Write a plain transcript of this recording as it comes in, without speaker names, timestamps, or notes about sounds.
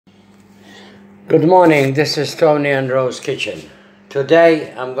Good morning, this is Tony and Rose Kitchen.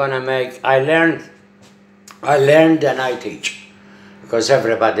 Today I'm gonna make, I learned and I teach. Because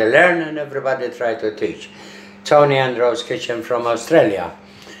everybody learn and everybody try to teach. Tony and Rose Kitchen from Australia.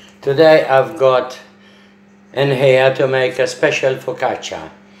 Today I've got in here to make a special focaccia.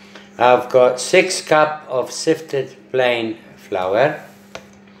 I've got 6 cups of sifted plain flour,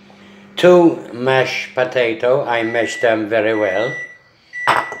 2 mashed potato, I mashed them very well,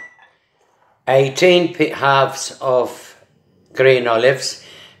 18 halves of green olives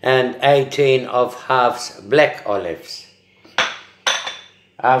and 18 of halves black olives.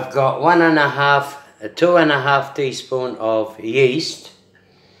 I've got 2.5 teaspoons of yeast.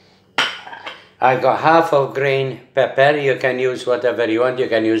 I got half of green pepper. You can use whatever you want. You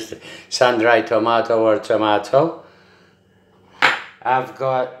can use sun-dried tomato or tomato. I've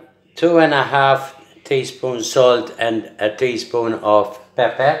got 2.5 teaspoons salt and a teaspoon of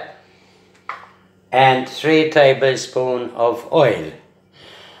pepper and 3 tablespoons of oil.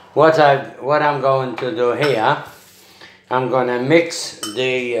 What I'm going to do here, I'm going to mix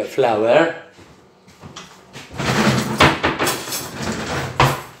the flour.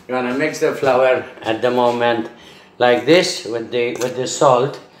 I'm going to mix the flour at the moment like this with the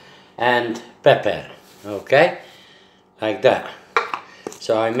salt and pepper, okay, like that.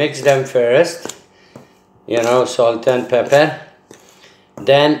 So I mix them first, you know, salt and pepper.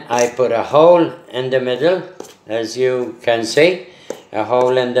 Then I put a hole in the middle, as you can see, a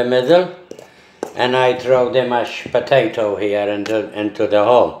hole in the middle, and I throw the mashed potato here into the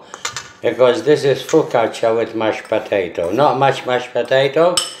hole, because this is focaccia with mashed potato. Not much mashed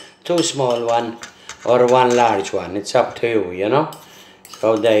potato, 2 small one or 1 large one. It's up to you, you know.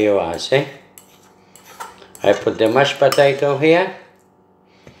 So there you are, see. I put the mashed potato here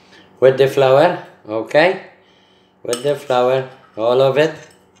with the flour, okay, with the flour. All of it.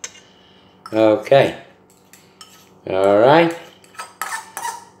 Okay. Alright.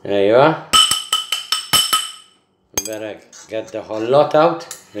 There you are. Better get the whole lot out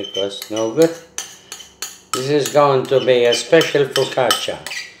because no good. This is going to be a special focaccia.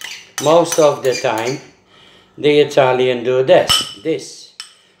 Most of the time the Italian do this.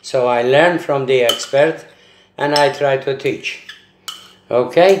 So I learned from the expert and I try to teach.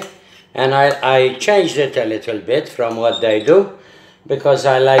 Okay? And I changed it a little bit from what they do, because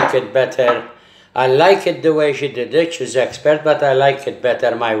I like it better. I like it the way she did it, she's expert, but I like it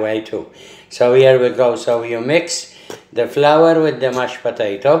better my way too. So here we go. So you mix the flour with the mashed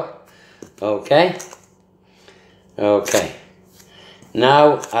potato, okay? Okay.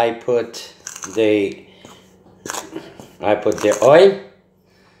 Now I put the oil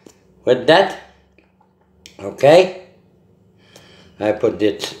with that, okay? I put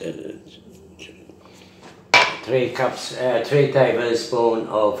it 3 tablespoons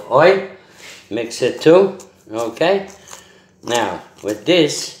of oil, mix it too, okay? Now, with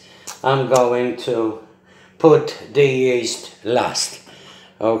this, I'm going to put the yeast last,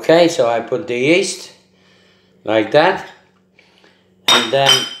 okay? So I put the yeast like that, and then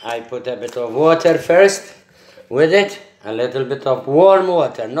I put a bit of water first with it, a little bit of warm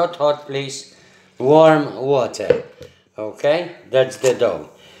water, not hot please, warm water, okay? That's the dough.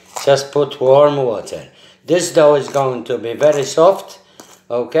 Just put warm water. This dough is going to be very soft,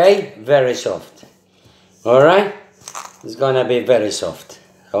 okay? Very soft. Alright? It's going to be very soft.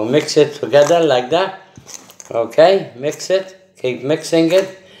 So mix it together like that. Okay? Mix it. Keep mixing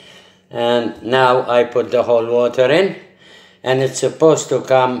it. And now I put the whole water in. And it's supposed to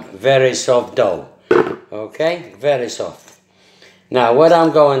come very soft dough. Okay? Very soft. Now what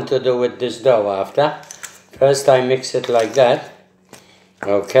I'm going to do with this dough after. First I mix it like that.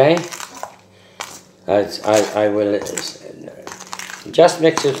 Okay? I will just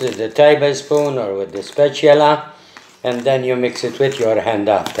mix it with the tablespoon or with the spatula, and then you mix it with your hand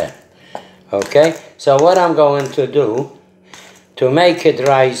after. Okay? So what I'm going to do to make it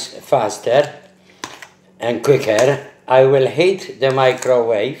rise faster and quicker, I will heat the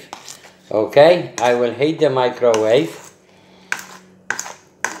microwave. Okay? I will heat the microwave.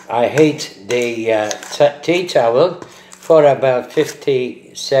 I heat the tea towel for about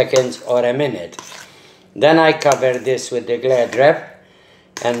 50 seconds or a minute. Then I cover this with the Glad wrap,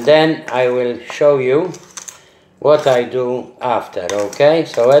 and then I will show you what I do after, okay?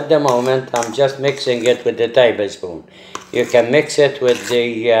 So at the moment I'm just mixing it with the tablespoon. You can mix it with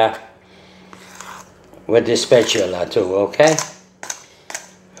the spatula too, okay?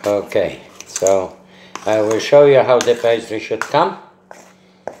 Okay, so I will show you how the pastry should come.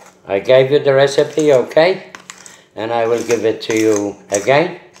 I gave you the recipe, okay? And I will give it to you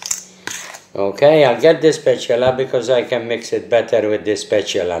again. Okay, I'll get the spatula because I can mix it better with the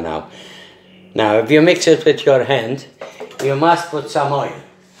spatula now. Now, if you mix it with your hand, you must put some oil.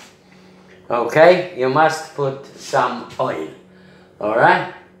 Okay? You must put some oil.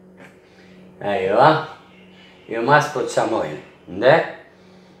 Alright? There you are. You must put some oil in there.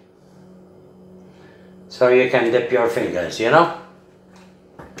 So you can dip your fingers, you know,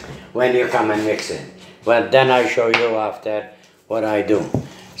 when you come and mix it. But then I'll show you after what I do.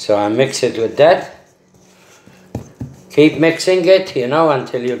 So I mix it with that. Keep mixing it, you know,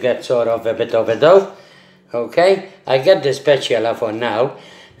 until you get sort of a bit of a dough. Okay? I get the spatula for now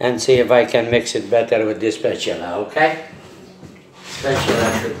and see if I can mix it better with the spatula, okay?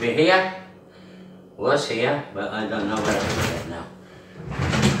 Spatula should be here. Was here, but I don't know where it is now.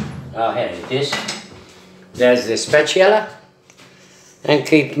 Oh, here it is. There's the spatula. And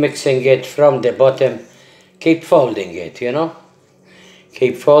keep mixing it from the bottom. Keep folding it, you know.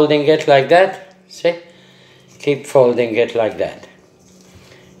 Keep folding it like that. See? Keep folding it like that.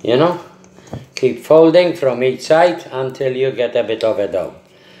 You know? Keep folding from each side until you get a bit of a dough.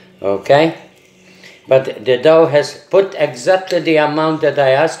 Okay? But the dough has put exactly the amount that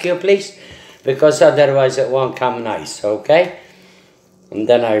I ask you, please, because otherwise it won't come nice, okay? And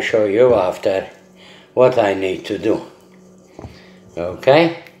then I'll show you after what I need to do.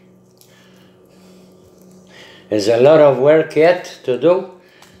 Okay? There's a lot of work yet to do,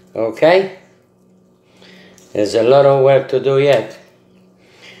 okay? There's a lot of work to do yet.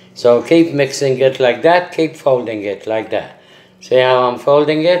 So keep mixing it like that, keep folding it like that. See how I'm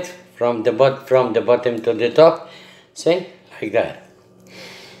folding it from the bottom to the top? See? Like that.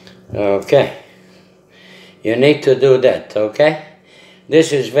 Okay. You need to do that, okay?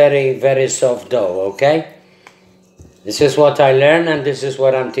 This is very, very soft dough, okay? This is what I learned and this is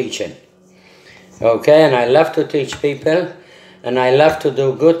what I'm teaching. Okay, and I love to teach people and I love to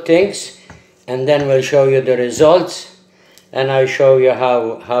do good things, and then we'll show you the results and I'll show you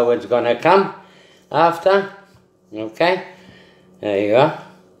how it's gonna come after. Okay? There you are.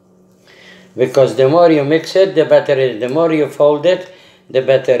 Because the more you mix it, the better it is. The more you fold it, the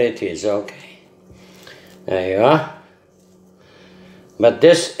better it is. Okay. There you are. But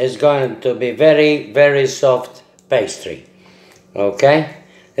this is going to be very, very soft pastry. Okay?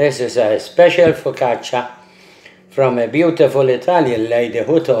 This is a special focaccia from a beautiful Italian lady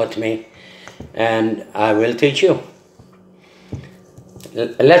who taught me, and I will teach you.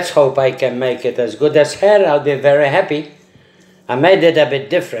 Let's hope I can make it as good as her. I'll be very happy. I made it a bit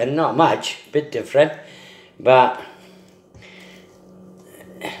different, not much, a bit different, but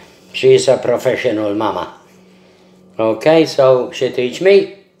she's a professional mama. Okay, so she teach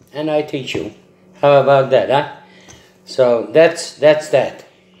me and I teach you. How about that, huh? So that's that.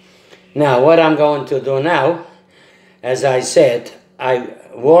 Now what I'm going to do now, as I said, I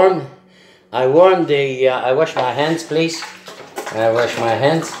wash my hands, please. I wash my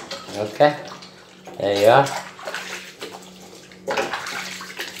hands. Okay. There you are.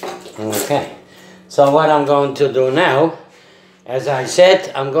 Okay. So what I'm going to do now, as I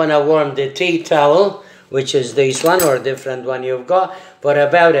said, I'm going to warm the tea towel, which is this one or different one you've got, for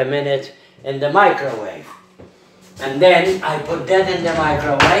about a minute in the microwave. And then I put that in the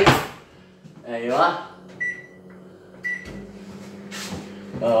microwave. There you are.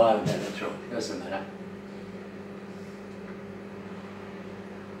 Oh, I've done it wrong. Doesn't matter.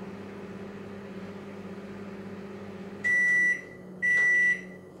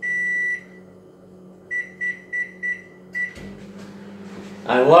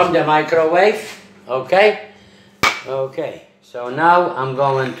 I warm the microwave, okay? Okay, so now I'm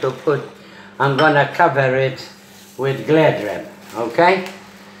going to cover it with Glad wrap, okay?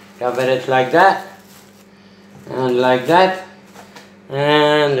 Cover it like that, and like that,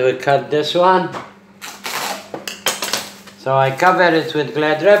 and we cut this one. So I cover it with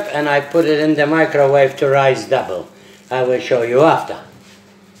Glad wrap and I put it in the microwave to rise double. I will show you after.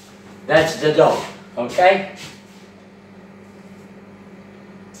 That's the dough, okay?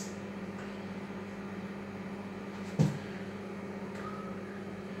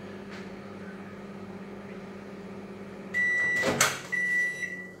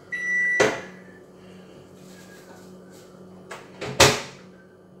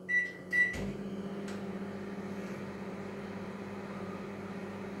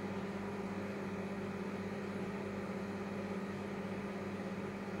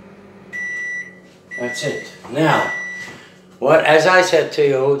 That's it. Now, as I said to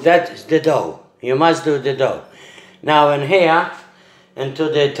you, that's the dough. You must do the dough. Now in here, into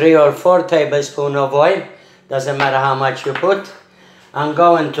the 3 or 4 tablespoons of oil, doesn't matter how much you put, I'm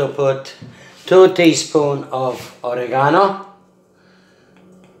going to put 2 teaspoons of oregano.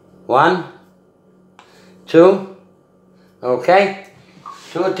 1, 2, okay?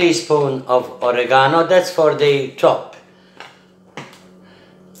 2 teaspoons of oregano, that's for the top.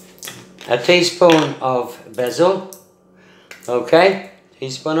 A teaspoon of basil, okay,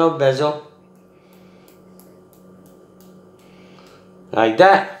 teaspoon of basil, like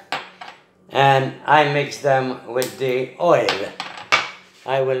that, and I mix them with the oil.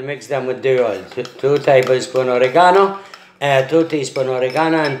 I will mix them with the oil. 2 tablespoons oregano, 2 teaspoons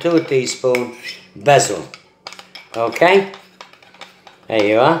oregano and 2 teaspoons basil, okay, there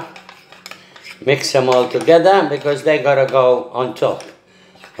you are. Mix them all together because they gotta go on top.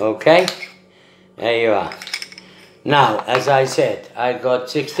 Okay, there you are. Now, as I said, I got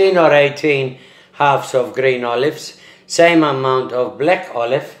 16 or 18 halves of green olives, same amount of black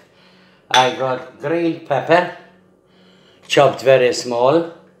olive. I got green pepper, chopped very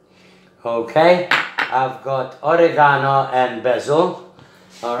small. Okay, I've got oregano and basil.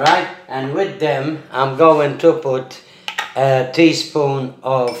 All right, and with them, I'm going to put a teaspoon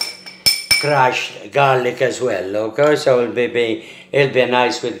of crushed garlic as well. Okay, so it'll be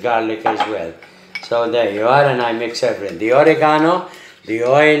nice with garlic as well. So there you are, and I mix everything. The oregano, the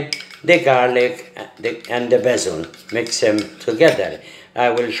oil, the garlic, and the basil. Mix them together. I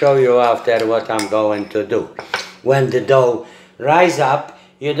will show you after what I'm going to do. When the dough rise up,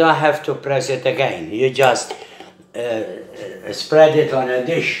 you don't have to press it again. You just spread it on a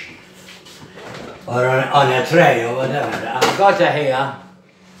dish or on a tray or whatever. I've got here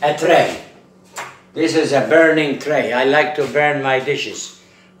a tray. This is a burning tray. I like to burn my dishes,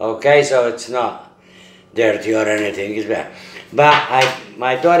 okay, so it's not dirty or anything. It's bad. But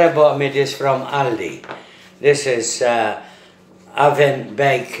my daughter bought me this from Aldi. This is oven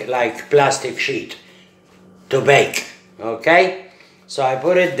bake, like plastic sheet to bake, okay? So I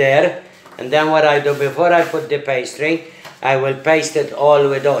put it there, and then what I do before I put the pastry, I will paste it all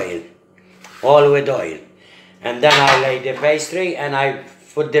with oil, and then I lay the pastry and I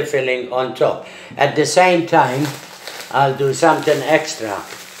put the filling on top. At the same time, I'll do something extra.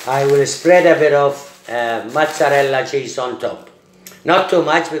 I will spread a bit of mozzarella cheese on top. Not too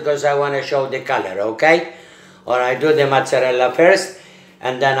much because I want to show the color, okay? Or I do the mozzarella first,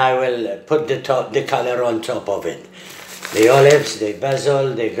 and then I will put the color on top of it. The olives, the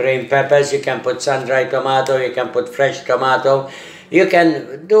basil, the green peppers, you can put sun-dried tomato, you can put fresh tomato. You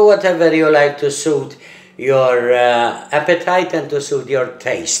can do whatever you like to suit your appetite and to suit your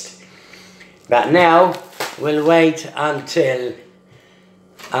taste. But now we'll wait until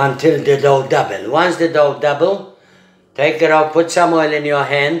the dough double. Once the dough double, take it out, put some oil in your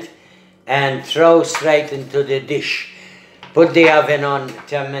hand and throw straight into the dish. Put the oven on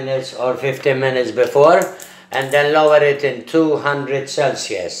 10 minutes or 15 minutes before, and then lower it in 200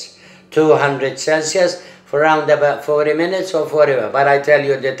 Celsius. 200 Celsius for around about 40 minutes or 40 minutes, but I tell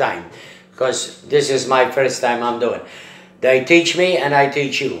you the time, because this is my first time I'm doing. They teach me and I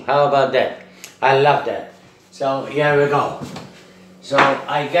teach you. How about that? I love that. So here we go. So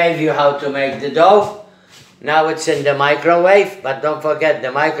I gave you how to make the dough. Now it's in the microwave, but don't forget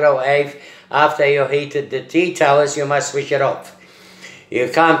the microwave, after you heated the tea towels, you must switch it off. You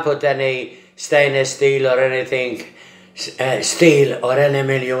can't put any stainless steel or anything, steel or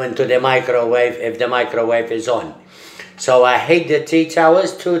aluminium into the microwave if the microwave is on. So I heat the tea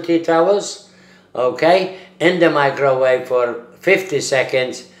towels, 2 tea towels, okay, in the microwave for 50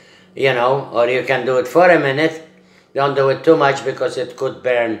 seconds, you know, or you can do it for a minute. Don't do it too much because it could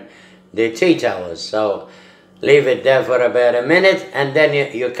burn the tea towels. So leave it there for about a minute, and then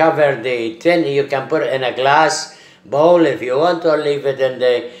you cover the tin. You can put it in a glass bowl if you want, or leave it in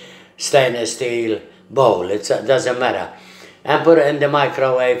the stainless steel bowl. It doesn't matter. And put it in the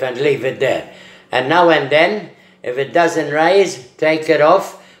microwave and leave it there. And now and then, if it doesn't rise, take it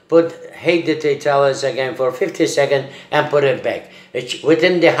off, heat the tea towels again for 50 seconds and put it back.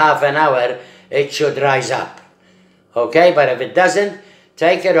 Within the half an hour, it should rise up. Okay, but if it doesn't,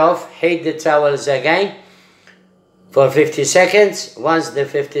 take it off, heat the towels again for 50 seconds. Once the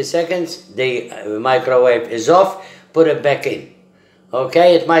 50 seconds, the microwave is off, put it back in.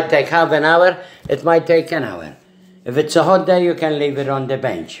 Okay, it might take half an hour, it might take an hour. If it's a hot day, you can leave it on the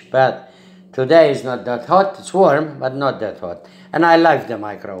bench. But today is not that hot, it's warm, but not that hot. And I like the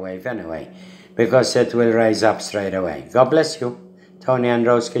microwave anyway, because it will rise up straight away. God bless you. Tony and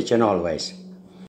Rose Kitchen always.